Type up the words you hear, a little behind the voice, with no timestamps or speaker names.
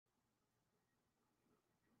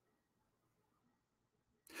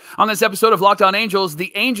On this episode of Locked On Angels,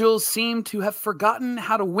 the Angels seem to have forgotten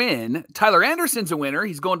how to win. Tyler Anderson's a winner.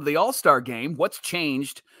 He's going to the All-Star game. What's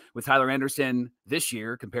changed with Tyler Anderson this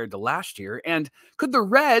year compared to last year? And could the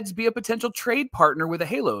Reds be a potential trade partner with the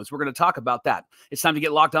Halos? We're going to talk about that. It's time to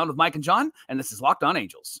get locked on with Mike and John, and this is Locked On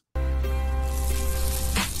Angels.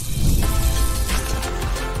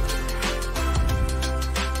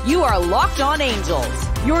 You are Locked On Angels,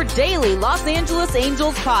 your daily Los Angeles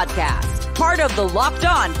Angels podcast. Part of the Locked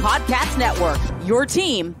On Podcast Network, your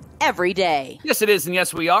team every day. Yes, it is, and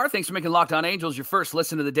yes, we are. Thanks for making Locked On Angels your first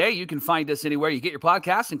listen of the day. You can find us anywhere you get your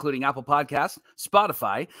podcasts, including Apple Podcasts,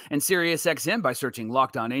 Spotify, and SiriusXM by searching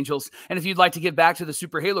Locked On Angels. And if you'd like to give back to the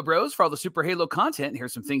Super Halo Bros for all the Super Halo content,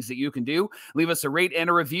 here's some things that you can do. Leave us a rate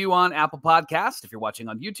and a review on Apple Podcasts. If you're watching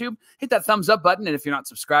on YouTube, hit that thumbs up button. And if you're not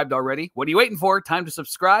subscribed already, what are you waiting for? Time to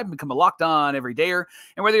subscribe and become a Locked On everydayer.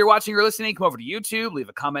 And whether you're watching or listening, come over to YouTube, leave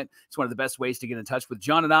a comment. It's one of the best ways to get in touch with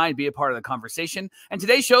John and I and be a part of the conversation. And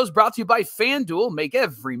today's show is brought to you by FanDuel. Make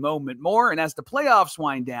every moment more. And as the playoffs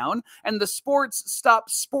wind down and the sports stop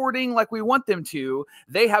sporting like we want them to,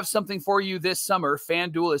 they have something for you this summer.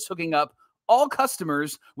 FanDuel is hooking up all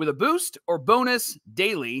customers with a boost or bonus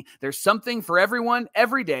daily. There's something for everyone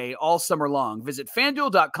every day all summer long. Visit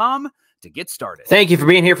FanDuel.com to get started. Thank you for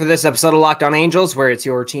being here for this episode of Locked On Angels, where it's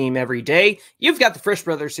your team every day. You've got the Frisch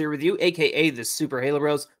Brothers here with you, a.k.a. the Super Halo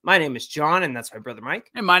Bros. My name is John, and that's my brother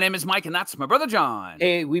Mike. And my name is Mike, and that's my brother John.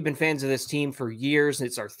 Hey, we've been fans of this team for years.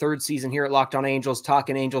 It's our third season here at Locked On Angels,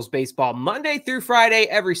 talking Angels baseball Monday through Friday,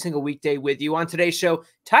 every single weekday with you. On today's show,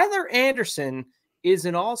 Tyler Anderson is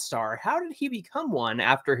an all-star. How did he become one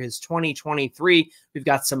after his 2023? We've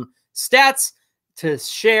got some stats to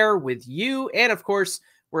share with you, and of course,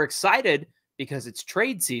 we're excited because it's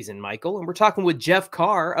trade season, Michael, and we're talking with Jeff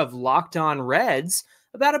Carr of Locked On Reds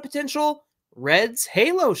about a potential Reds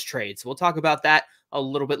Halos trade. So we'll talk about that a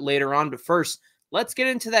little bit later on. But first, let's get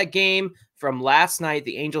into that game from last night.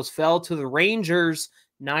 The Angels fell to the Rangers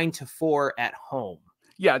 9-4 at home.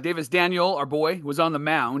 Yeah, Davis Daniel, our boy, was on the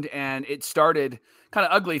mound, and it started kind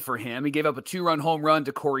of ugly for him. He gave up a 2-run home run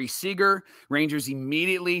to Corey Seager. Rangers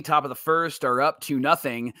immediately, top of the first, are up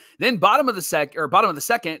 2-0. Then bottom of the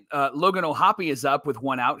second, Logan O'Hoppe is up with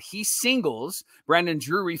one out. He singles. Brandon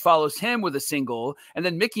Drury follows him with a single, and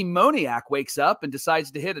then Mickey Moniak wakes up and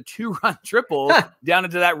decides to hit a 2-run triple down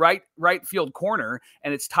into that right field corner,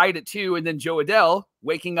 and it's tied at 2. And then Joe Adell,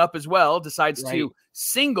 waking up as well, decides to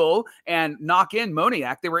single and knock in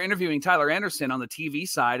Moniak. They were interviewing Tyler Anderson on the TV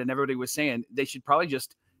side, and everybody was saying they should probably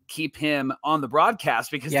just keep him on the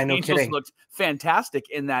broadcast because the Angels looked fantastic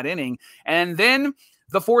in that inning. And then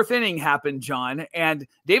the fourth inning happened, John, and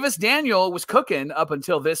Davis Daniel was cooking up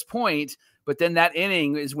until this point, but then that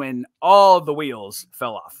inning is when all the wheels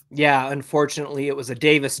fell off. Yeah, unfortunately, it was a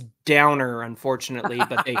Davis downer, unfortunately,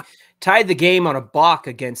 but they tied the game on a balk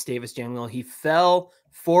against Davis Daniel. He fell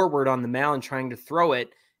forward on the mound trying to throw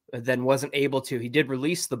it, but then wasn't able to. He did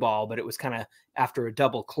release the ball, but it was kind of after a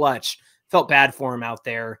double clutch. Felt bad for him out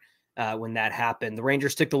there when that happened. The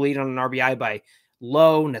Rangers took the lead on an RBI by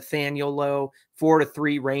Nathaniel Lowe,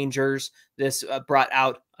 4-3 Rangers. This brought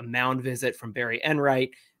out a mound visit from Barry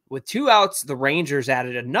Enright. With 2 outs, the Rangers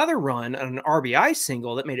added another run on an RBI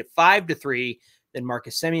single that made it 5-3. Then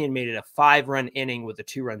Marcus Semien made it a 5-run inning with a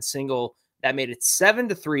 2-run single. That made it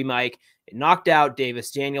 7-3, Mike. It knocked out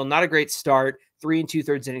Davis Daniel. Not a great start. 3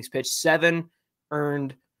 2/3 innings pitched, 7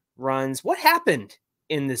 earned runs. What happened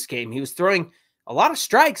in this game? He was throwing a lot of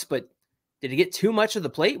strikes, but did he get too much of the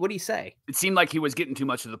plate? What do you say? It seemed like he was getting too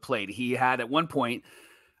much of the plate. He had at one point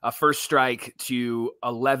a first strike to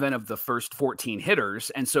 11 of the first 14 hitters.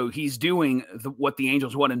 And so he's doing what the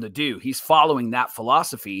Angels want him to do. He's following that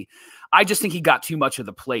philosophy. I just think he got too much of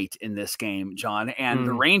the plate in this game, John. And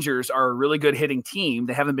the Rangers are a really good hitting team.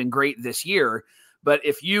 They haven't been great this year. But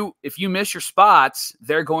if you miss your spots,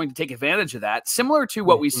 they're going to take advantage of that. Similar to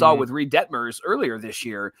what we saw with Reed Detmers earlier this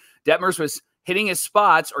year. Detmers was hitting his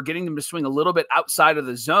spots or getting them to swing a little bit outside of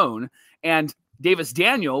the zone. And Davis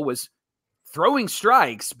Daniel was throwing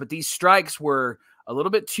strikes, but these strikes were a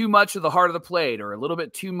little bit too much of the heart of the plate or a little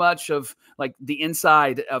bit too much of like the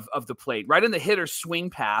inside of the plate, right in the hitter's swing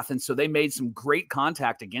path. And so they made some great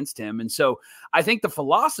contact against him. And so I think the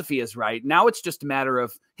philosophy is right. Now it's just a matter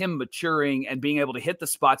of him maturing and being able to hit the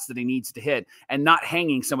spots that he needs to hit and not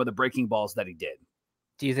hanging some of the breaking balls that he did.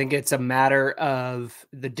 Do you think it's a matter of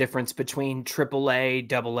the difference between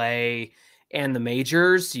AAA, AA, and the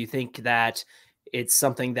majors? Do you think that it's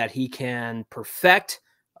something that he can perfect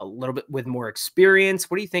a little bit with more experience?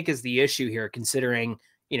 What do you think is the issue here, considering,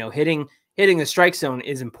 you know, hitting the strike zone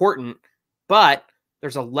is important, but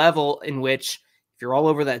there's a level in which if you're all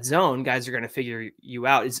over that zone, guys are going to figure you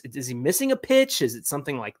out. Is he missing a pitch? Is it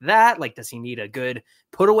something like that? Like, does he need a good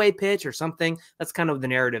put away pitch or something? That's kind of the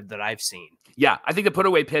narrative that I've seen. Yeah, I think the put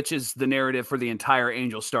away pitch is the narrative for the entire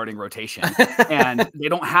Angels starting rotation. And they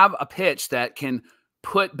don't have a pitch that can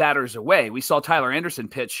put batters away. We saw Tyler Anderson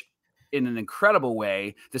pitch in an incredible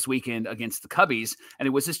way this weekend against the Cubbies, and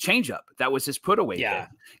it was his changeup. That was his put away pitch.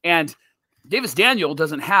 And Davis Daniel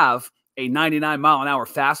doesn't have a 99-mile-an-hour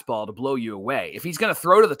fastball to blow you away. If he's going to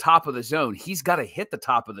throw to the top of the zone, he's got to hit the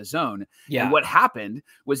top of the zone. Yeah. And what happened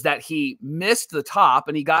was that he missed the top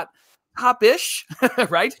and he got top-ish,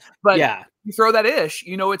 right? But you throw that ish,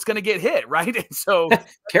 you know it's going to get hit, right? And so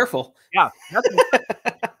careful. Yeah.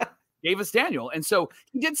 Davis Daniel. And so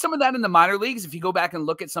he did some of that in the minor leagues. If you go back and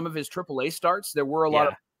look at some of his AAA starts, there were a lot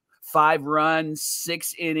of 5-run,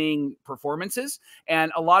 6-inning performances.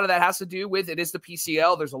 And a lot of that has to do with it is the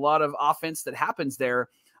PCL. There's a lot of offense that happens there.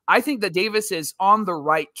 I think that Davis is on the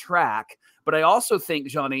right track, but I also think,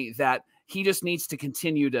 Johnny, that he just needs to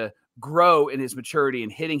continue to grow in his maturity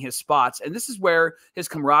and hitting his spots. And this is where his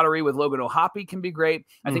camaraderie with Logan O'Hoppe can be great.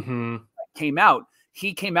 I think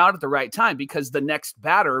he came out at the right time because the next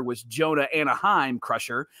batter was Jonah Anaheim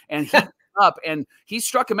Crusher, and he up and he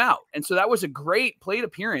struck him out. And so that was a great plate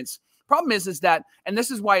appearance. Problem is that, and this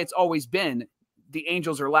is why it's always been, the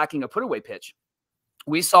Angels are lacking a put away pitch.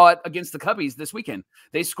 We saw it against the Cubbies this weekend.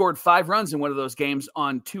 They scored 5 runs in one of those games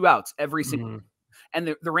on 2 outs every single.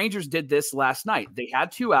 And the Rangers did this last night. They had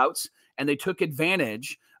 2 outs and they took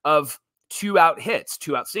advantage of 2-out hits,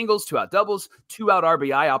 2-out singles, 2-out doubles, 2-out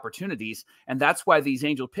RBI opportunities. And that's why these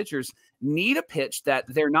Angel pitchers need a pitch that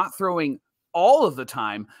they're not throwing all of the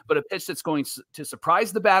time, but a pitch that's going to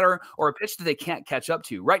surprise the batter or a pitch that they can't catch up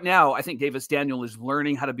to. Right now, I think Davis Daniel is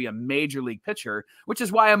learning how to be a major league pitcher, which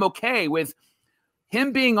is why I'm okay with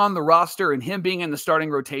him being on the roster and him being in the starting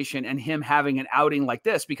rotation and him having an outing like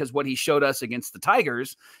this, because what he showed us against the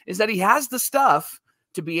Tigers is that he has the stuff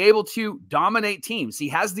to be able to dominate teams. He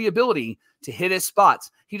has the ability to hit his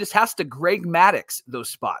spots. He just has to Greg Maddux those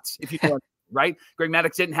spots. If you want, right? Greg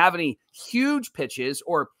Maddux didn't have any huge pitches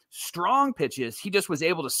or strong pitches. He just was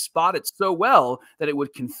able to spot it so well that it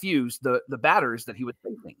would confuse the batters that he was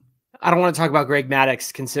facing. I don't want to talk about Greg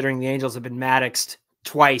Maddux, considering the Angels have been Madduxed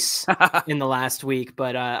twice in the last week,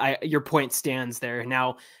 but your point stands there.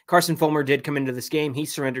 Now, Carson Fulmer did come into this game. He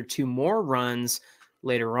surrendered 2 more runs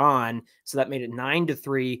later on, so that made it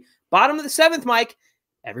 9-3. Bottom of the 7th, Mike,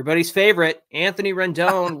 everybody's favorite, Anthony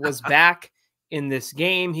Rendon was back in this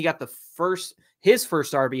game. He got his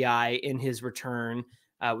first RBI in his return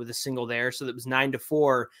with a single there, so that was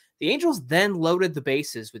 9-4. The Angels then loaded the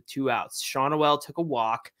bases with 2 outs. Shawnuel took a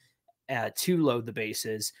walk to load the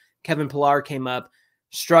bases. Kevin Pillar came up,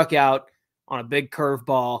 struck out on a big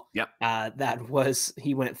curveball.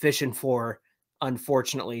 He went fishing for,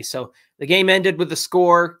 unfortunately. So the game ended with a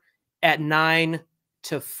score at 9-4.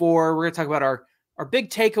 We're going to talk about our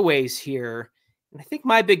big takeaways here. And I think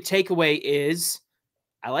my big takeaway is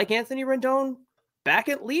I like Anthony Rendon back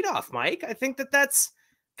at leadoff, Mike. I think that's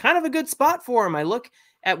kind of a good spot for him. I look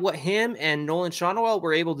at what him and Nolan Shawnuel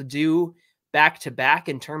were able to do back-to-back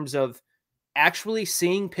in terms of actually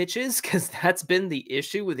seeing pitches, because that's been the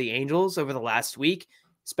issue with the Angels over the last week,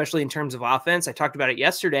 especially in terms of offense. I talked about it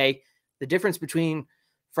yesterday, the difference between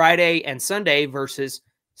Friday and Sunday versus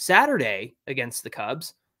Saturday against the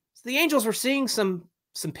Cubs. So the Angels were seeing some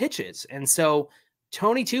pitches. And so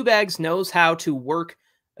Tony Two Bags knows how to work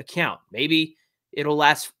a count. Maybe it'll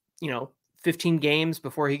last, 15 games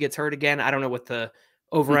before he gets hurt again. I don't know what the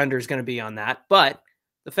over-under is going to be on that. But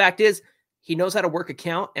the fact is, he knows how to work a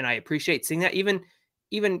count, and I appreciate seeing that. Even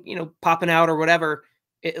popping out or whatever,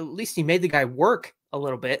 at least he made the guy work a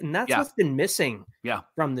little bit, and that's what's been missing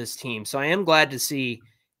from this team. So I am glad to see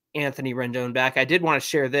Anthony Rendon back. I did want to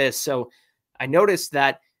share this. So I noticed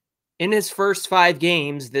that in his first 5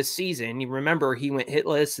 games this season, you remember he went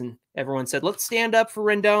hitless, and everyone said, let's stand up for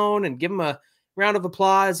Rendon and give him a round of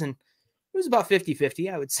applause. And it was about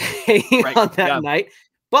 50-50, I would say, on that night.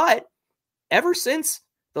 But ever since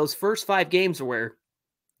those first 5 games where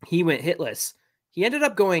he went hitless, he ended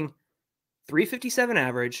up going 357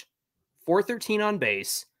 average, 413 on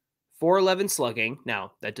base, 411 slugging.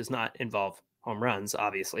 Now, that does not involve home runs,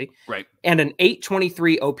 obviously. Right. And an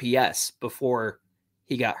 823 OPS before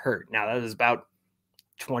he got hurt. Now, that is about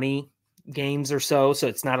 20 games or so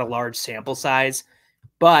it's not a large sample size.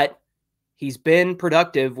 But he's been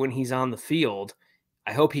productive when he's on the field.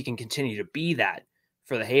 I hope he can continue to be that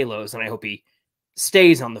for the Halos, and I hope he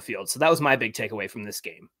stays on the field. So that was my big takeaway from this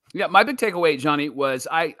game. Yeah, my big takeaway, Johnny, was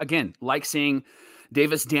I, again, like seeing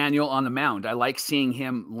Davis Daniel on the mound. I like seeing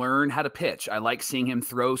him learn how to pitch. I like seeing him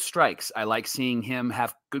throw strikes. I like seeing him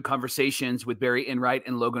have good conversations with Barry Enright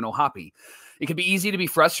and Logan O'Hoppe. It can be easy to be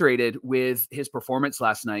frustrated with his performance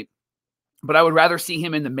last night, but I would rather see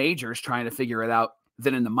him in the majors trying to figure it out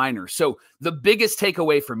than in the minors. So the biggest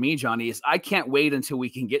takeaway for me, Johnny, is I can't wait until we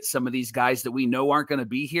can get some of these guys that we know aren't going to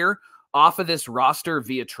be here off of this roster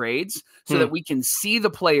via trades so that we can see the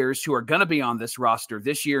players who are going to be on this roster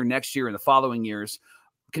this year, next year, and the following years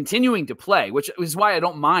continuing to play, which is why I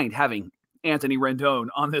don't mind having Anthony Rendon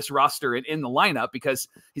on this roster and in the lineup, because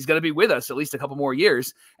he's going to be with us at least a couple more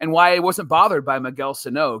years, and why I wasn't bothered by Miguel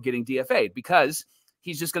Sano getting DFA'd, because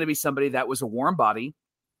he's just going to be somebody that was a warm body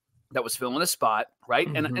that was filling a spot, right?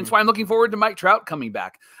 And that's why I'm looking forward to Mike Trout coming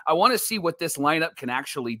back. I want to see what this lineup can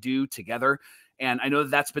actually do together. And I know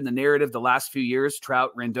that's been the narrative the last few years. Trout,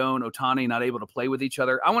 Rendon, Ohtani not able to play with each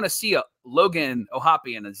other. I want to see a Logan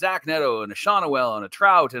O'Hoppe and a Zach Neto and a Shawnuel and a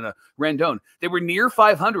Trout and a Rendon. They were near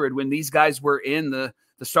 500 when these guys were in the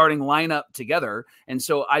starting lineup together. And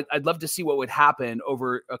so I'd love to see what would happen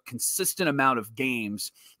over a consistent amount of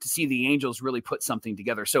games to see the Angels really put something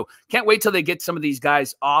together. So can't wait till they get some of these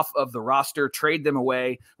guys off of the roster, trade them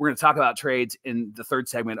away. We're going to talk about trades in the third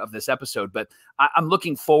segment of this episode, but I'm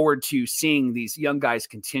looking forward to seeing these young guys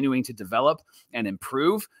continuing to develop and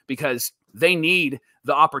improve, because they need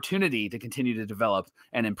the opportunity to continue to develop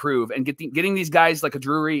and improve, and getting these guys like a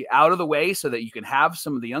Drury out of the way so that you can have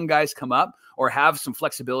some of the young guys come up or have some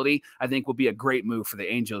flexibility, I think will be a great move for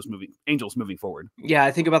the Angels moving forward. Yeah,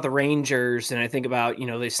 I think about the Rangers, and I think about,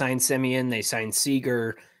 they signed Simeon, they signed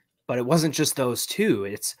Seager, but it wasn't just those two.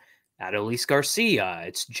 It's Adolis Garcia,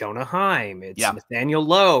 it's Jonah Heim, it's Nathaniel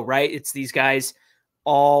Lowe, right? It's these guys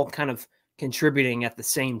all kind of contributing at the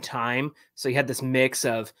same time. So you had this mix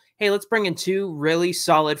of, hey, let's bring in two really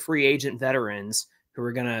solid free agent veterans who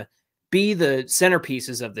are going to be the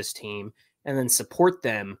centerpieces of this team, and then support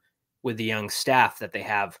them with the young staff that they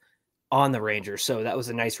have on the Rangers. So that was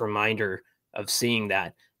a nice reminder of seeing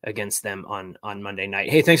that against them on Monday night.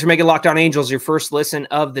 Hey, thanks for making Locked On Angels your first listen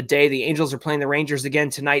of the day. The Angels are playing the Rangers again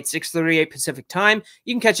tonight, 6:38 Pacific time.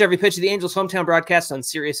 You can catch every pitch of the Angels hometown broadcast on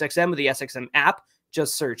SiriusXM with the SXM app.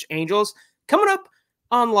 Just search Angels. Coming up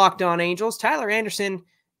on Locked On Angels, Tyler Anderson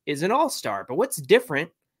is an all-star, but what's different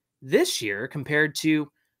this year compared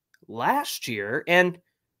to last year? And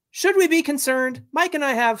should we be concerned? Mike and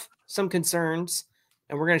I have some concerns,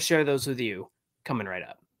 and we're going to share those with you coming right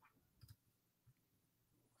up.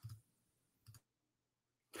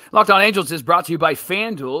 Locked On Angels is brought to you by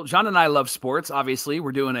FanDuel. John and I love sports. Obviously,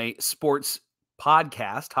 we're doing a sports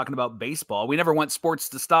podcast talking about baseball. We never want sports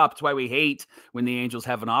to stop. That's why we hate when the Angels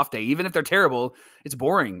have an off day. Even if they're terrible, it's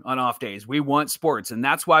boring on off days. We want sports, and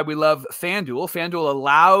that's why we love FanDuel. FanDuel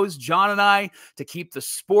allows John and I to keep the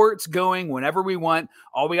sports going whenever we want.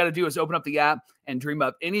 All we got to do is open up the app and dream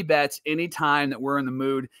up any bets anytime that we're in the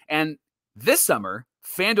mood. And this summer,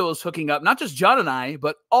 FanDuel is hooking up not just John and I,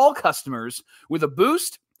 but all customers with a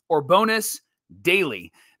boost or bonus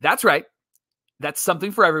daily. That's right. That's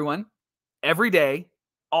something for everyone, every day,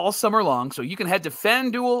 all summer long. So you can head to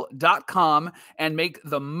FanDuel.com and make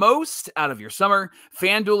the most out of your summer.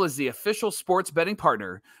 FanDuel is the official sports betting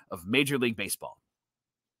partner of Major League Baseball.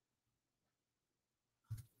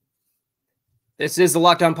 This is the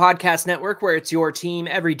Locked On Podcast Network, where it's your team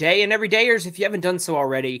every day. And every dayers, if you haven't done so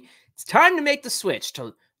already, it's time to make the switch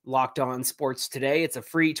to Locked On Sports Today. It's a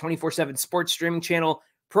free 24/7 sports streaming channel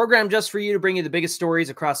programmed just for you to bring you the biggest stories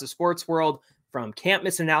across the sports world, from can't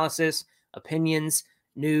miss analysis, opinions,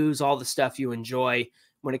 news, all the stuff you enjoy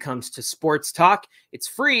when it comes to sports talk. It's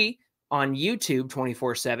free on YouTube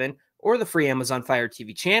 24/7 or the free Amazon Fire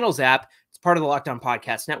TV channels app. It's part of the Locked On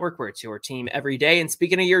Podcast Network, where it's your team every day. And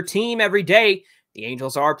speaking of your team every day, the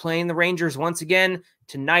Angels are playing the Rangers once again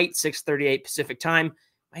tonight, 6:38 Pacific time.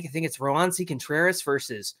 Mike, I think it's Roansy Contreras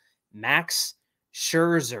versus Max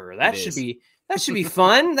Scherzer. That should be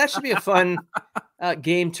fun. That should be a fun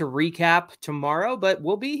game to recap tomorrow, but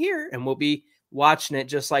we'll be here and we'll be watching it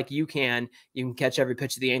just like you can. You can catch every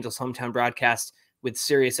pitch of the Angels hometown broadcast with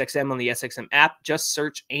SiriusXM on the SXM app. Just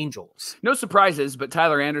search Angels. No surprises, but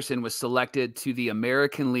Tyler Anderson was selected to the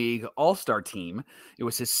American League All-Star team. It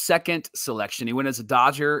was his second selection. He went as a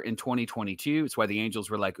Dodger in 2022. It's why the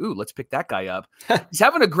Angels were like, ooh, let's pick that guy up. He's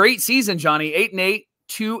having a great season, Johnny. 8-8,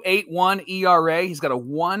 2.81 ERA. He's got a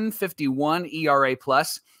 1.51 ERA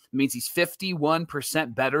plus. It means he's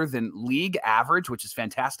 51% better than league average, which is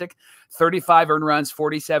fantastic. 35 earned runs,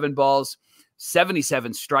 47 balls,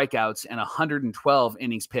 77 strikeouts, and 112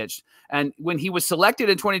 innings pitched. And when he was selected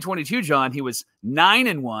in 2022, John, he was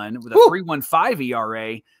 9-1 with a 3.15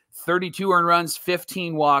 ERA, 32 earned runs,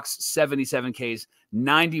 15 walks, 77 Ks.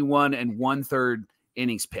 91 1/3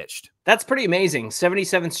 innings pitched. That's pretty amazing.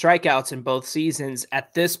 77 strikeouts in both seasons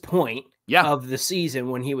at this point of the season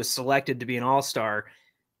when he was selected to be an all-star.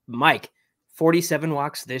 Mike, 47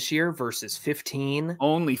 walks this year versus 15.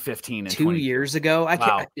 Only 15 in 2 years ago.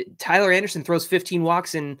 Tyler Anderson throws 15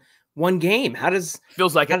 walks in one game.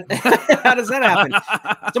 Feels like it. How does that happen?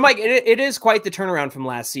 So, Mike, it is quite the turnaround from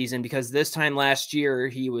last season, because this time last year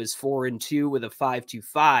he was 4-2 with a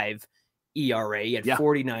 5.25 ERA. He had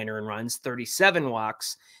 49 earned runs, 37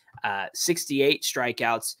 walks, 68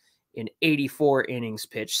 strikeouts in 84 innings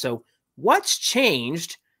pitched. So, what's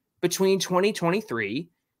changed between 2023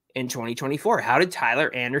 and 2024? How did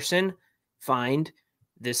Tyler Anderson find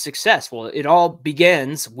this success? Well, it all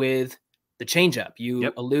begins with the changeup.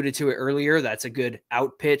 You alluded to it earlier. That's a good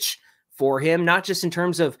out pitch for him, not just in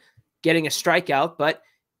terms of getting a strikeout, but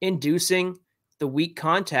inducing the weak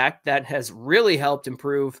contact that has really helped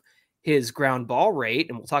improve his ground ball rate.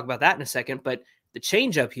 And we'll talk about that in a second. But the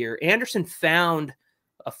changeup here, Anderson found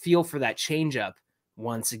a feel for that changeup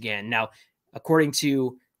once again. Now, according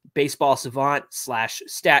to Baseball Savant /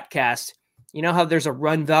 StatCast, you know how there's a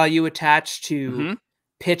run value attached to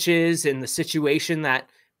pitches in the situation that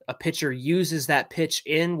a pitcher uses that pitch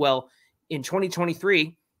in? Well, in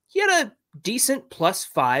 2023, he had a decent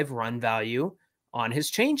 +5 run value on his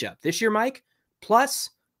changeup. This year, Mike,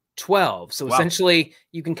 +12. So essentially,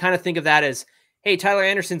 you can kind of think of that as, hey, Tyler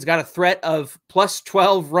Anderson's got a threat of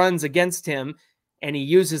 +12 runs against him, and he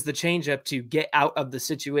uses the changeup to get out of the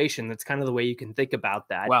situation. That's kind of the way you can think about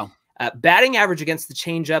that. Wow. Batting average against the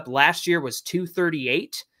changeup last year was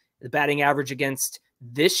 .238. The batting average against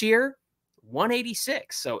this year,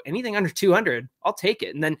 .186. So anything under 200, I'll take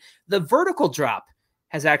it. And then the vertical drop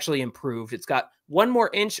has actually improved. It's got 1 more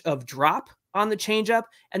inch of drop on the changeup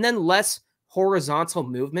and then less horizontal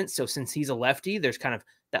movement. So since he's a lefty, there's kind of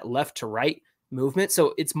that left to right movement.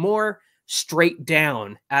 So it's more straight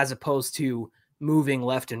down as opposed to moving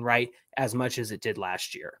left and right as much as it did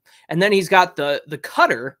last year. And then he's got the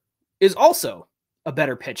cutter is also a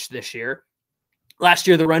better pitch this year. Last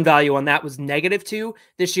year, the run value on that was -2.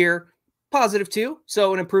 This year, +2.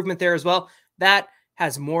 So an improvement there as well. That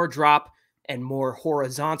has more drop and more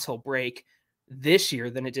horizontal break this year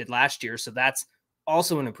than it did last year. So that's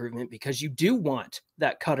also an improvement, because you do want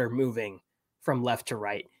that cutter moving from left to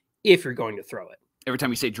right if you're going to throw it. Every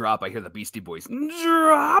time you say drop, I hear the Beastie Boys.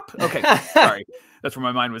 Drop. Okay, sorry. That's where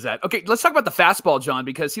my mind was at. Okay, let's talk about the fastball, John,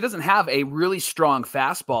 because he doesn't have a really strong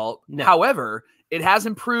fastball. No. However, it has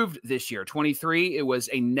improved this year. 23, it was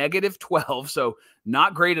a -12, so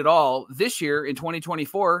not great at all. This year, in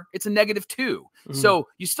 2024, it's a -2. So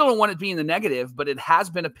you still don't want it being the negative, but it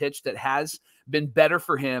has been a pitch that has been better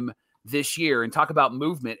for him this year. And talk about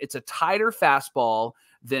movement. It's a tighter fastball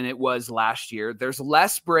than it was last year. There's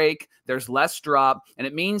less break, there's less drop, and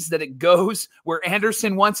it means that it goes where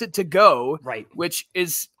Anderson wants it to go, right? Which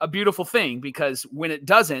is a beautiful thing, because when it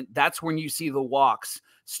doesn't, that's when you see the walks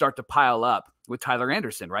start to pile up with Tyler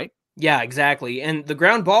Anderson, right? Yeah, exactly. And the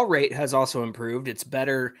ground ball rate has also improved. It's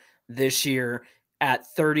better this year at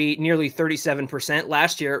nearly 37%.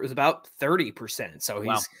 Last year, it was about 30%. So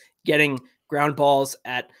he's getting ground balls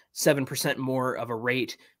at 7% more of a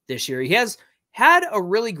rate this year. He has had a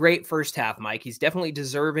really great first half, Mike. He's definitely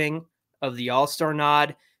deserving of the All-Star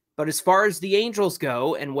nod. But as far as the Angels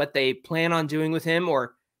go and what they plan on doing with him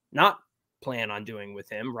or not plan on doing with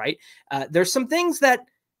him, right? There's some things that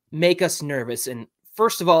make us nervous. And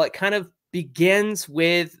first of all, it kind of begins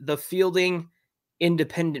with the fielding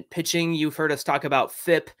independent pitching. You've heard us talk about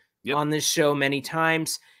FIP on this show many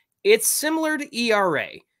times. It's similar to ERA,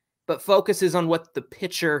 but focuses on what the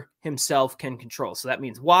pitcher himself can control. So that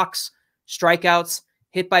means walks, strikeouts,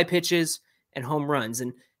 hit by pitches, and home runs.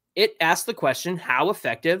 And it asks the question, how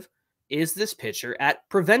effective is this pitcher at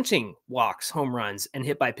preventing walks, home runs, and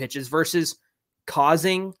hit by pitches versus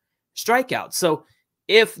causing strikeouts? So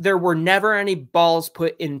if there were never any balls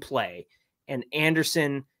put in play and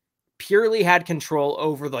Anderson purely had control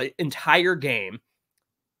over the entire game,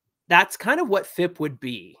 that's kind of what FIP would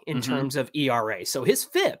be in terms of ERA. So his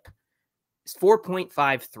FIP is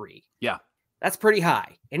 4.53. Yeah. That's pretty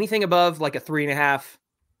high. Anything above like a 3.5,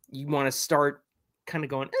 you want to start kind of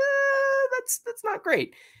going, that's not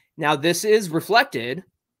great. Now, this is reflected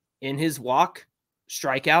in his walk,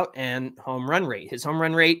 strikeout, and home run rate. His home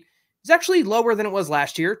run rate is actually lower than it was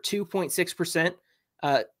last year, 2.6%,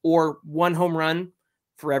 or 1 home run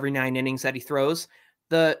for every 9 innings that he throws.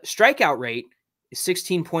 The strikeout rate is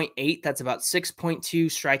 16.8. That's about 6.2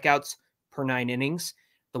 strikeouts per 9 innings.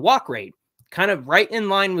 The walk rate, kind of right in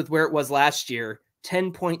line with where it was last year,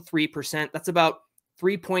 10.3%. That's about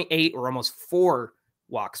 3.8 or almost 4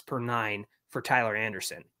 walks per 9 for Tyler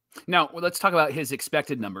Anderson. Now, let's talk about his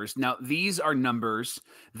expected numbers. Now, these are numbers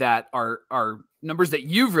that are numbers that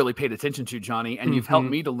you've really paid attention to, Johnny, and you've helped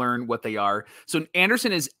me to learn what they are. So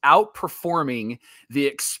Anderson is outperforming the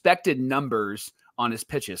expected numbers on his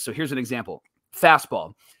pitches. So here's an example.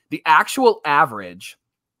 Fastball. The actual average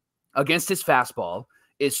against his fastball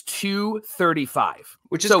is 235.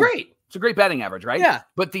 Which is great. It's a great batting average, right? Yeah.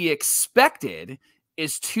 But the expected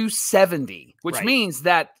is 270, which means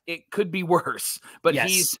that it could be worse. But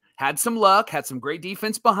he's had some luck, had some great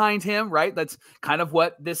defense behind him, right? That's kind of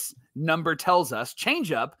what this number tells us.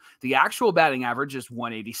 Change up, the actual batting average is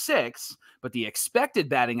 186, but the expected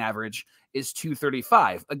batting average is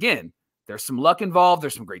 235. Again, there's some luck involved.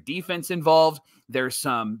 There's some great defense involved. There's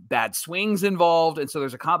some bad swings involved. And so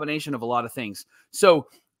there's a combination of a lot of things. So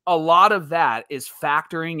a lot of that is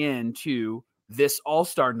factoring into this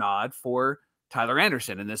all-star nod for Tyler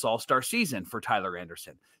Anderson in this all-star season for Tyler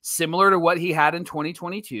Anderson. Similar to what he had in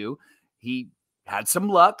 2022, he had some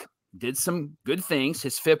luck, did some good things.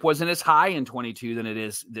 His FIP wasn't as high in 22 than it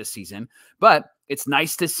is this season, but it's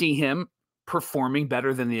nice to see him performing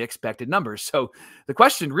better than the expected numbers. So the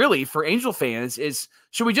question really for Angel fans is,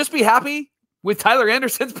 should we just be happy with Tyler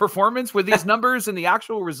Anderson's performance with these numbers and the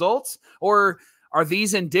actual results? Or are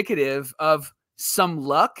these indicative of some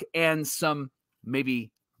luck and some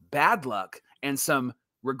maybe bad luck and some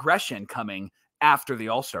regression coming after the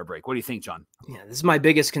All-Star break? What do you think, John? Yeah, this is my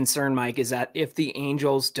biggest concern, Mike, is that if the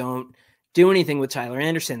Angels don't do anything with Tyler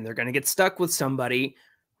Anderson, they're going to get stuck with somebody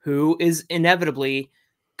who is inevitably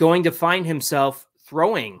going to find himself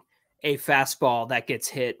throwing a fastball that gets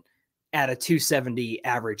hit at a 270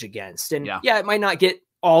 average against. And yeah, it might not get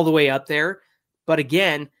all the way up there, but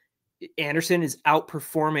again, Anderson is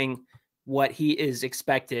outperforming what he is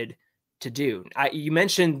expected to do. You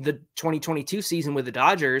mentioned the 2022 season with the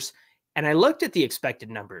Dodgers, and I looked at the expected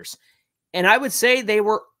numbers, and I would say they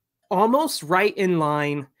were almost right in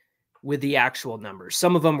line with the actual numbers.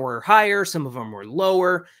 Some of them were higher, some of them were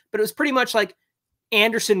lower, but it was pretty much like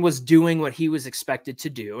Anderson was doing what he was expected to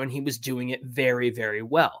do, and he was doing it very, very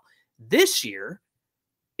well. This year,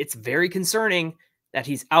 it's very concerning that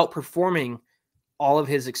he's outperforming all of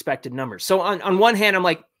his expected numbers. So on one hand, I'm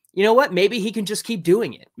like, you know what? Maybe he can just keep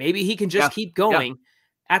doing it. Maybe he can just keep going.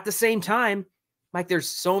 At the same time, Mike, there's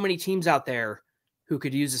so many teams out there who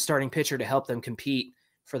could use a starting pitcher to help them compete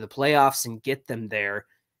for the playoffs and get them there.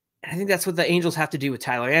 And I think that's what the Angels have to do with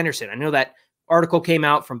Tyler Anderson. I know that article came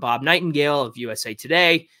out from Bob Nightingale of USA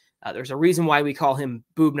Today. There's a reason why we call him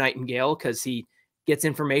Boob Nightingale, because he gets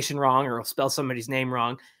information wrong or will spell somebody's name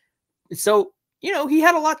wrong. So, you know, he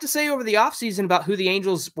had a lot to say over the offseason about who the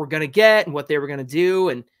Angels were going to get and what they were going to do.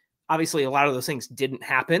 And obviously, a lot of those things didn't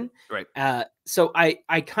happen. Right. So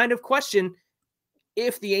I kind of question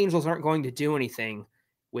if the Angels aren't going to do anything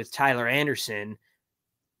with Tyler Anderson,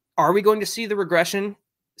 are we going to see the regression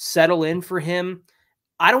settle in for him?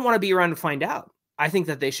 I don't want to be around to find out. I think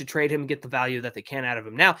that they should trade him and get the value that they can out of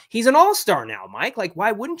him now. He's an all-star now, Mike. Like,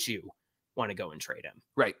 why wouldn't you want to go and trade him?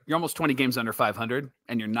 Right. You're almost 20 games under 500,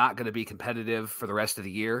 and you're not going to be competitive for the rest of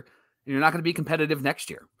the year. And you're not going to be competitive next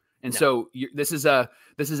year. And so this is a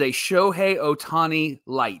Shohei Ohtani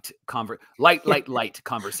light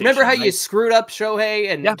conversation. Remember how you screwed up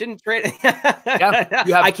Shohei and didn't trade?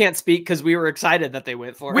 I can't speak because we were excited that they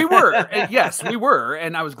went for it. We were. Yes, we were.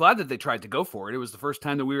 And I was glad that they tried to go for it. It was the first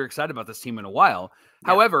time that we were excited about this team in a while.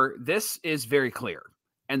 However, this is very clear.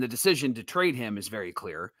 And the decision to trade him is very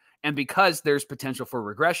clear. And because there's potential for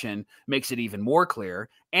regression, makes it even more clear.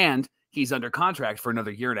 And he's under contract for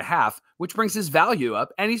another year and a half, which brings his value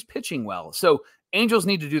up, and he's pitching well. So Angels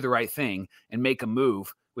need to do the right thing and make a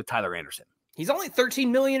move with Tyler Anderson. He's only $13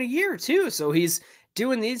 million a year too. So he's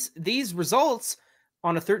doing these results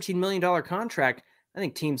on a $13 million contract. I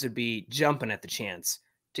think teams would be jumping at the chance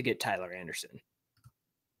to get Tyler Anderson.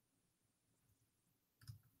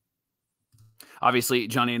 Obviously,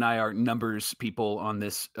 Johnny and I are numbers people on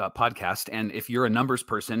this podcast. And if you're a numbers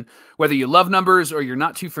person, whether you love numbers or you're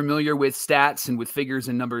not too familiar with stats and with figures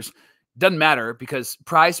and numbers, doesn't matter, because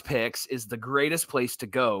Prize Picks is the greatest place to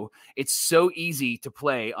go. It's so easy to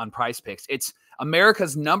play on Prize Picks. It's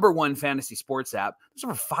America's #1 fantasy sports app. There's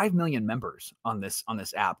over 5 million members on this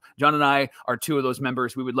app. John and I are 2 of those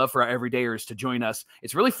members. We would love for our everydayers to join us.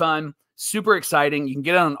 It's really fun, super exciting. You can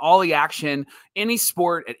get on all the action, any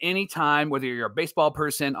sport at any time, whether you're a baseball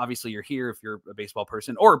person, obviously you're here if you're a baseball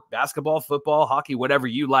person, or basketball, football, hockey, whatever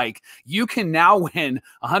you like. You can now win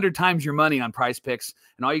 100 times your money on Prize Picks,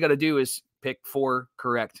 and all you got to do is pick 4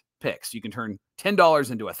 correct picks. You can turn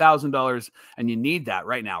 $10 into $1,000, and you need that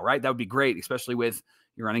right now, right? That would be great, especially with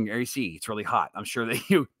you're running your AC. It's really hot. I'm sure that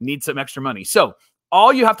you need some extra money. So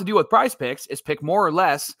All you have to do with Prize Picks is pick more or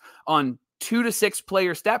less on 2 to 6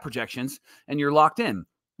 player stat projections, and you're locked in.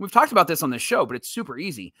 We've talked about this on this show, but it's super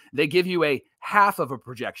easy. They give you a half of a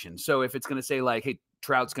projection. So if it's going to say like, hey,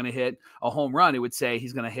 Trout's going to hit a home run, it would say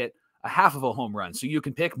he's going to hit a half of a home run. So you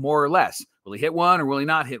can pick more or less. Will he hit one or will he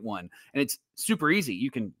not hit one? And it's super easy. You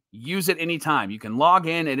can use it anytime. You can log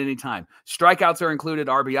in at any time. Strikeouts are included.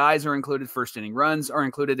 RBIs are included. First inning runs are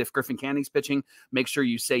included. If Griffin Canning's pitching, make sure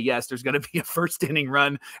you say yes, there's going to be a first inning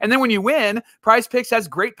run. And then when you win, Prize Picks has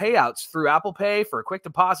great payouts through Apple Pay for a quick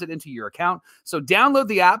deposit into your account. So download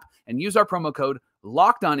the app and use our promo code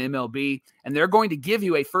LOCKEDONMLB, and they're going to give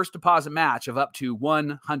you a first deposit match of up to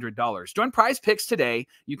 $100. Join Prize Picks today.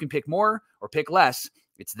 You can pick more or pick less.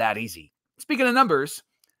 It's that easy. Speaking of numbers,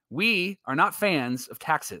 we are not fans of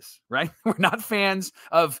taxes, right? We're not fans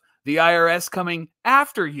of the IRS coming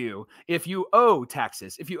after you if you owe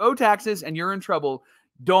taxes. If you owe taxes and you're in trouble,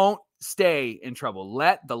 don't stay in trouble.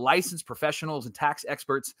 Let the licensed professionals and tax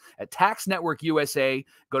experts at Tax Network USA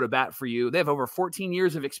go to bat for you. They have over 14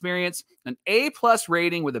 years of experience, an A+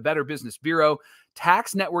 rating with a Better Business Bureau.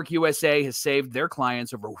 Tax Network USA has saved their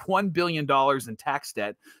clients over $1 billion in tax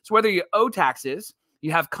debt. So whether you owe taxes,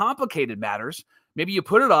 you have complicated matters, maybe you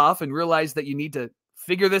put it off and realize that you need to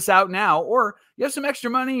figure this out now, or you have some extra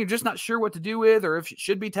money, you're just not sure what to do with, or if it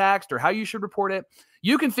should be taxed, or how you should report it,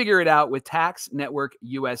 you can figure it out with Tax Network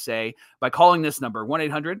USA by calling this number,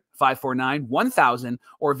 1-800-549-1000,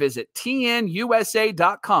 or visit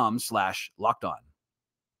tnusa.com/lockedon.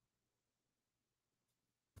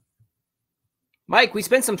 Mike, we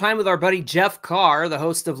spent some time with our buddy Jeff Carr, the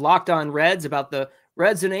host of Locked On Reds, about the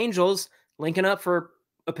Reds and Angels linking up for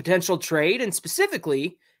a potential trade, and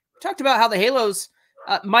specifically talked about how the Halos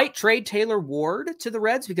might trade Taylor Ward to the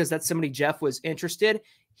Reds because that's somebody Jeff was interested.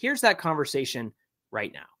 Here's that conversation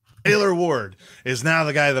right now. Taylor Ward is now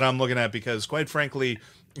the guy that I'm looking at because, quite frankly,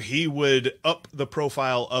 he would up the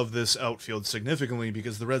profile of this outfield significantly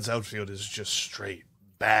because the Reds outfield is just straight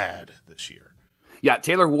bad this year. Yeah,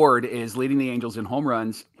 Taylor Ward is leading the Angels in home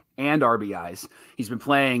runs and RBIs. He's been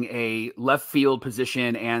playing a left field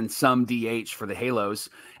position and some DH for the Halos.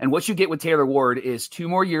 And what you get with Taylor Ward is 2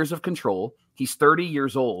 more years of control. He's 30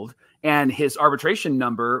 years old, and his arbitration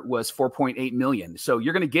number was $4.8 million. So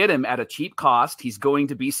you're going to get him at a cheap cost. He's going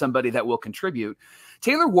to be somebody that will contribute.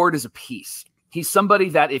 Taylor Ward is a piece. He's somebody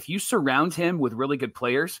that if you surround him with really good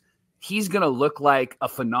players, he's going to look like a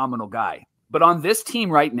phenomenal guy. But on this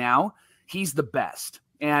team right now, he's the best.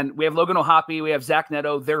 And we have Logan O'Hoppe, we have Zach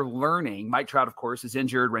Neto. They're learning. Mike Trout, of course, is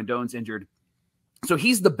injured. Rendon's injured. So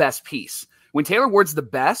he's the best piece. When Taylor Ward's the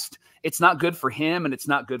best, it's not good for him and it's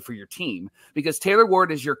not good for your team because Taylor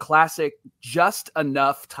Ward is your classic just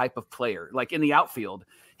enough type of player. Like in the outfield,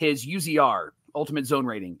 his UZR, ultimate zone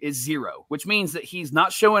rating, is 0, which means that he's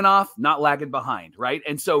not showing off, not lagging behind, right?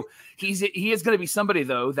 And so he is going to be somebody,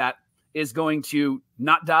 though, that is going to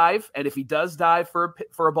not dive. And if he does dive for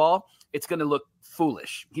a ball, it's going to look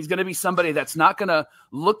foolish. He's going to be somebody that's not going to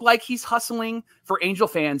look like he's hustling. For Angel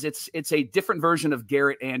fans, it's a different version of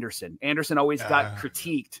Garrett Anderson. Anderson always got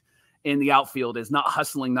critiqued in the outfield as not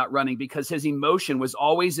hustling, not running, because his emotion was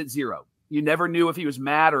always at 0. You never knew if he was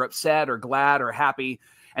mad or upset or glad or happy.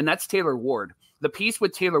 And that's Taylor Ward. The piece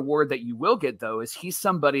with Taylor Ward that you will get, though, is he's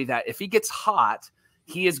somebody that if he gets hot,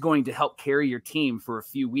 he is going to help carry your team for a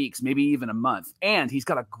few weeks, maybe even a month. And he's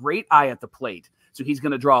got a great eye at the plate. So he's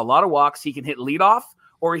going to draw a lot of walks. He can hit leadoff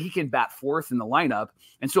or he can bat fourth in the lineup.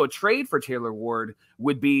 And so a trade for Taylor Ward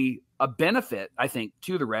would be a benefit, I think,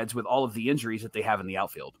 to the Reds with all of the injuries that they have in the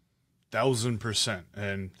outfield. 1000%.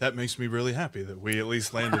 And that makes me really happy that we at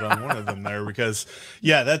least landed on one of them there because,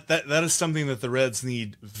 yeah, that is something that the Reds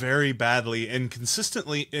need very badly, and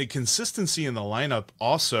consistency in the lineup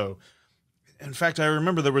also. In fact, I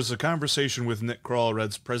remember there was a conversation with Nick Kroll,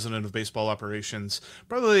 Reds president of baseball operations,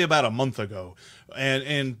 probably about a month ago,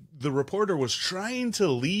 and the reporter was trying to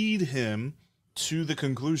lead him to the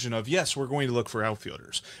conclusion of, yes, we're going to look for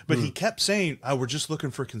outfielders. But he kept saying, oh, we're just looking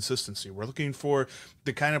for consistency. We're looking for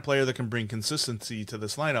the kind of player that can bring consistency to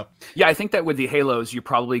this lineup. Yeah, I think that with the Halos, you're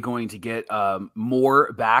probably going to get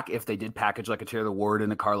more back if they did package like a Taylor Ward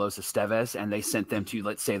and a Carlos Estevez, and they sent them to,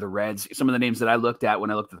 let's say, the Reds. Some of the names that I looked at when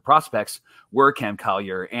I looked at the prospects were Cam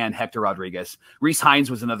Collier and Hector Rodriguez. Reese Hines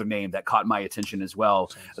was another name that caught my attention as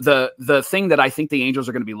well. The thing that I think the Angels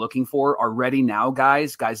are going to be looking for are ready now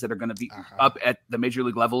guys that are going to be up at the major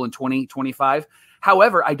league level in 2025.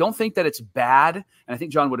 However, I don't think that it's bad, and I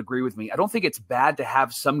think John would agree with me, I don't think it's bad to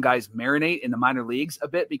have some guys marinate in the minor leagues a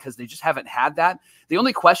bit because they just haven't had that. The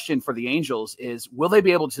only question for the Angels is, will they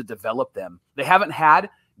be able to develop them? They haven't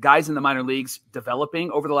had guys in the minor leagues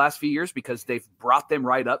developing over the last few years because they've brought them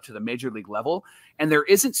right up to the major league level. And there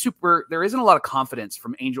isn't a lot of confidence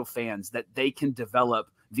from Angel fans that they can develop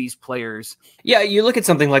these players. Yeah, you look at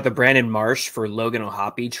something like the Brandon Marsh for Logan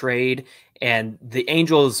O'Hoppe trade, and the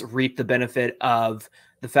Angels reap the benefit of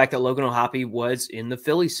the fact that Logan O'Hoppe was in the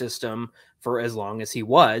Philly system for as long as he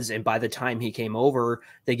was. And by the time he came over,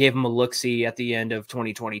 they gave him a look-see at the end of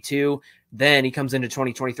 2022. Then he comes into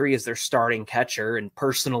 2023 as their starting catcher and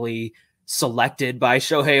personally selected by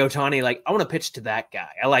Shohei Ohtani. Like, I want to pitch to that guy.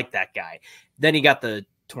 I like that guy. Then he got the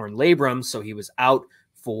torn labrum, so he was out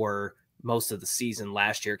for most of the season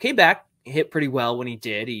last year. Came back, hit pretty well when he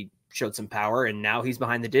did. He showed some power, and now he's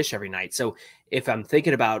behind the dish every night. So if I'm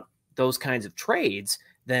thinking about those kinds of trades,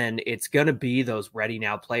 then it's going to be those ready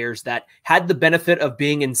now players that had the benefit of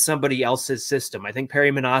being in somebody else's system. I think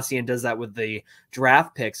Perry Manassian does that with the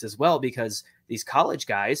draft picks as well, because these college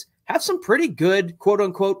guys have some pretty good, quote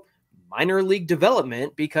unquote, minor league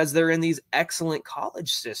development because they're in these excellent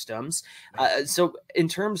college systems. So in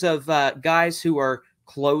terms of guys who are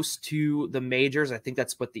close to the majors, I think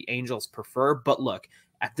that's what the Angels prefer. But look,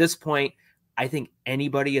 at this point, I think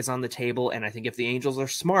anybody is on the table. And I think if the Angels are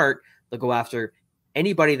smart, they'll go after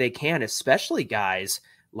anybody they can, especially guys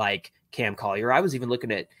like Cam Collier. I was even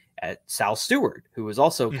looking at Sal Stewart, who was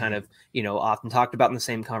also kind of, often talked about in the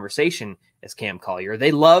same conversation as Cam Collier.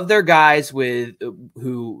 They love their guys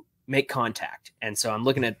who make contact. And so I'm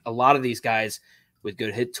looking at a lot of these guys with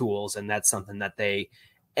good hit tools, and that's something that they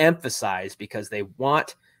emphasize because they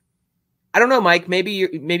want, I don't know, Mike, maybe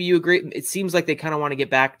you agree. It seems like they kind of want to get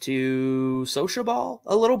back to social ball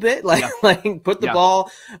a little bit, like put the ball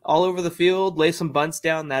all over the field, lay some bunts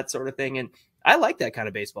down, that sort of thing. And I like that kind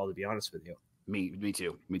of baseball, to be honest with you. Me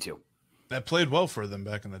too. That played well for them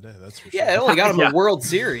back in the day. That's for sure. Yeah, it only got them a World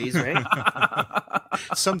Series, right?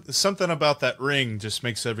 Something about that ring just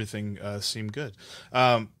makes everything seem good.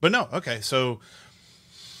 But no, okay. So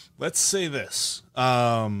let's say this.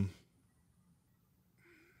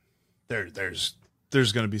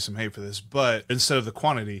 There's going to be some hate for this, but instead of the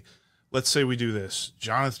quantity, let's say we do this: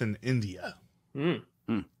 Jonathan India,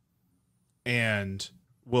 and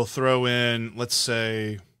we'll throw in, let's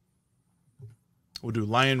say, we'll do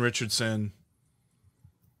Lyon Richardson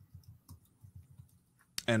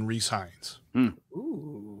and Rhys Hines.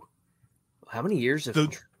 Ooh, how many years of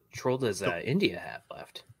control does India have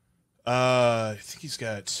left? I think he's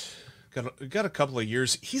got a couple of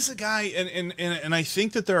years. He's a guy, and I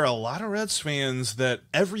think that there are a lot of Reds fans that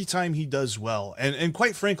every time he does well, and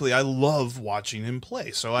quite frankly, I love watching him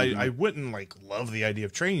play. So I wouldn't love the idea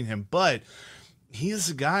of training him, but he is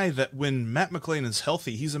a guy that when Matt McClain is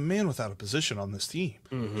healthy, he's a man without a position on this team.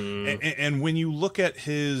 And when you look at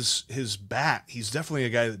his bat, he's definitely a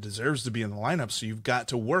guy that deserves to be in the lineup. So you've got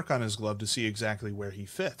to work on his glove to see exactly where he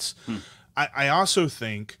fits. I also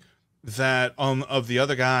think that of the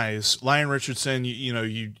other guys, Lyon Richardson,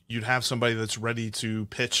 you'd have somebody that's ready to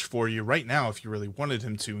pitch for you right now if you really wanted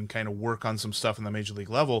him to, and kind of work on some stuff in the major league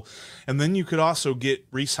level. And then you could also get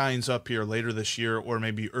Rhys Hines up here later this year or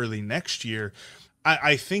maybe early next year.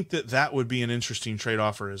 I think that would be an interesting trade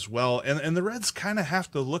offer as well. And the Reds kind of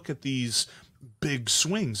have to look at these big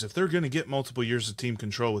swings. If they're going to get multiple years of team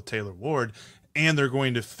control with Taylor Ward, and they're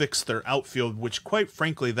going to fix their outfield, which quite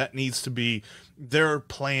frankly, that needs to be their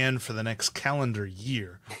plan for the next calendar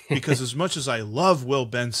year. Because as much as I love Will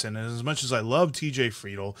Benson, and as much as I love TJ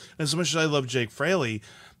Friedel, and as much as I love Jake Fraley,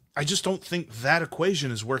 I just don't think that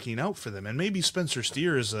equation is working out for them. And maybe Spencer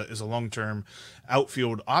Steer is a long-term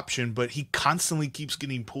outfield option, but he constantly keeps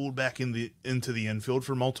getting pulled back into the infield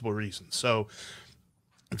for multiple reasons. So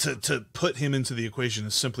to put him into the equation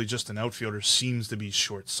as simply just an outfielder seems to be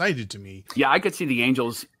short-sighted to me. Yeah, I could see the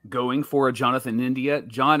Angels going for a Jonathan India.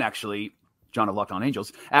 John of Locked On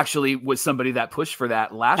Angels, actually was somebody that pushed for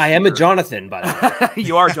that last year. I am a Jonathan, by the way.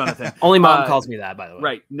 You are Jonathan. Only mom calls me that, by the way.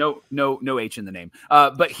 Right. No H in the name.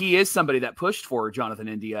 But he is somebody that pushed for Jonathan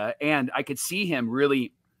India, and I could see him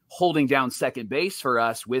really holding down second base for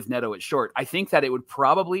us with Neto at short. I think that it would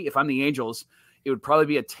probably, if I'm the Angels, it would probably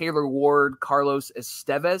be a Taylor Ward, Carlos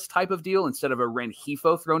Estevez type of deal instead of a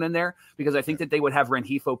Rengifo thrown in there, because I think that they would have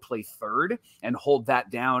Rengifo play third and hold that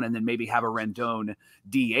down and then maybe have a Rendon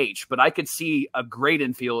DH. But I could see a great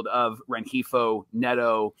infield of Rengifo,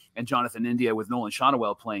 Neto, and Jonathan India with Nolan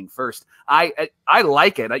Shonawell playing first. I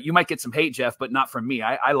like it. You might get some hate, Jeff, but not from me.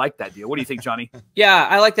 I like that deal. What do you think, Johnny? Yeah,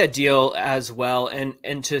 I like that deal as well.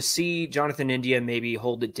 And to see Jonathan India maybe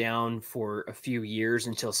hold it down for a few years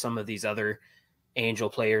until some of these other Angel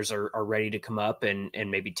players are ready to come up and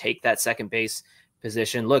maybe take that second base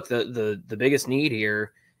position. Look, the biggest need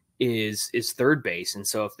here is third base. And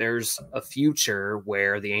so if there's a future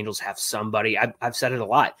where the Angels have somebody, I've said it a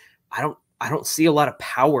lot, I don't see a lot of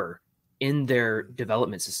power in their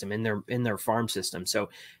development system, in their farm system. So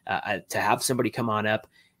to have somebody come on up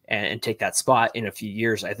and take that spot in a few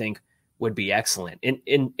years, I think would be excellent.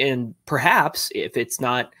 And perhaps if it's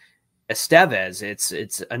not Estevez,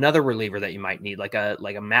 it's another reliever that you might need, like a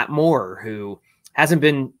Matt Moore, who hasn't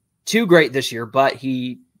been too great this year, but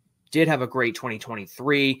he did have a great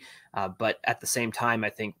 2023. But at the same time, I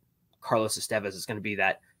think Carlos Estevez is going to be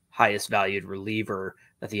that highest valued reliever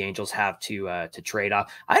that the Angels have to trade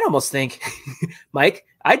off. I'd almost think, Mike,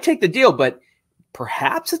 I'd take the deal, but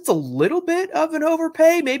perhaps it's a little bit of an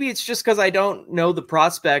overpay. Maybe it's just because I don't know the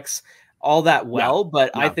prospects all that well,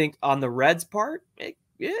 but I think on the Reds' part,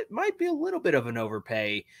 it might be a little bit of an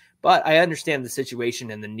overpay, but I understand the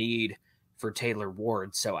situation and the need for Taylor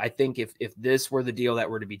Ward. So I think if this were the deal that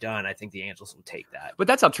were to be done, I think the Angels will take that. But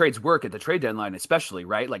that's how trades work at the trade deadline, especially,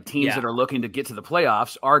 right? Like teams that are looking to get to the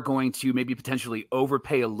playoffs are going to maybe potentially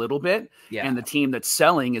overpay a little bit. Yeah. And the team that's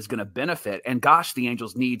selling is going to benefit. And gosh, the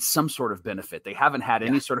Angels need some sort of benefit. They haven't had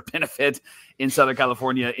any sort of benefit in Southern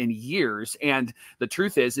California in years. And the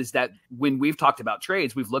truth is that when we've talked about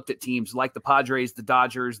trades, we've looked at teams like the Padres, the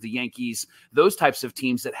Dodgers, the Yankees, those types of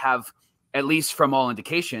teams that have, at least from all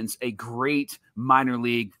indications, a great minor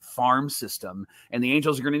league farm system. And the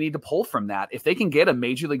Angels are going to need to pull from that. If they can get a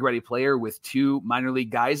major league ready player with two minor league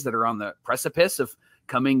guys that are on the precipice of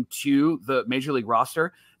coming to the major league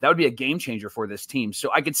roster, that would be a game changer for this team. So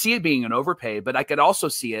I could see it being an overpay, but I could also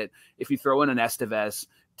see it if you throw in an Estevez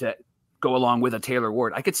to go along with a Taylor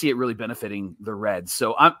Ward. I could see it really benefiting the Reds.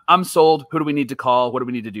 So I'm sold. Who do we need to call? What do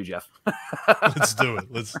we need to do, Jeff? Let's do it.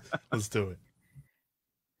 Let's do it.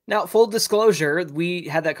 Now, full disclosure, we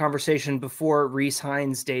had that conversation before Rhys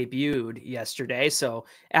Hines debuted yesterday. So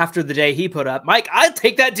after the day he put up, Mike, I'll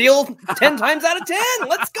take that deal 10 times out of 10.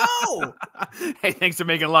 Let's go. Hey, thanks for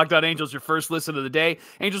making Locked On Angels your first listen of the day.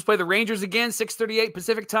 Angels play the Rangers again, 6:38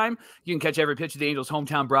 Pacific time. You can catch every pitch of the Angels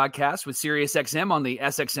hometown broadcast with SiriusXM on the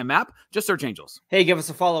SXM app. Just search Angels. Hey, give us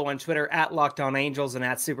a follow on Twitter at Locked On Angels and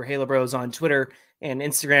at Super Halo Bros on Twitter and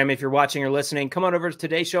Instagram. If you're watching or listening, come on over to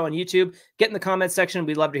today's show on YouTube. Get in the comments section.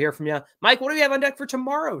 We'd love to hear from you. Mike, what do we have on deck for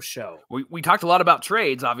tomorrow's show? We talked a lot about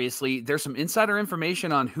trades, obviously. There's some insider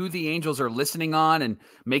information on who the Angels are listening on and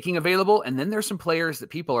making available. And then there's some players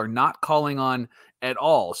that people are not calling on at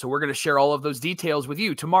all. So we're going to share all of those details with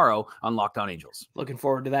you tomorrow on Locked On Angels. Looking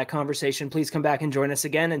forward to that conversation. Please come back and join us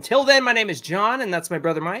again. Until then, my name is John, and that's my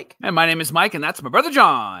brother Mike. And my name is Mike, and that's my brother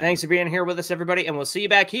John. Thanks for being here with us, everybody. And we'll see you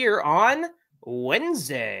back here on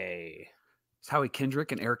Wednesday. Is Howie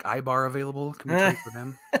Kendrick and Eric Ibar available? Can we trade for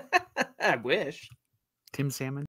them? I wish. Tim Salmon.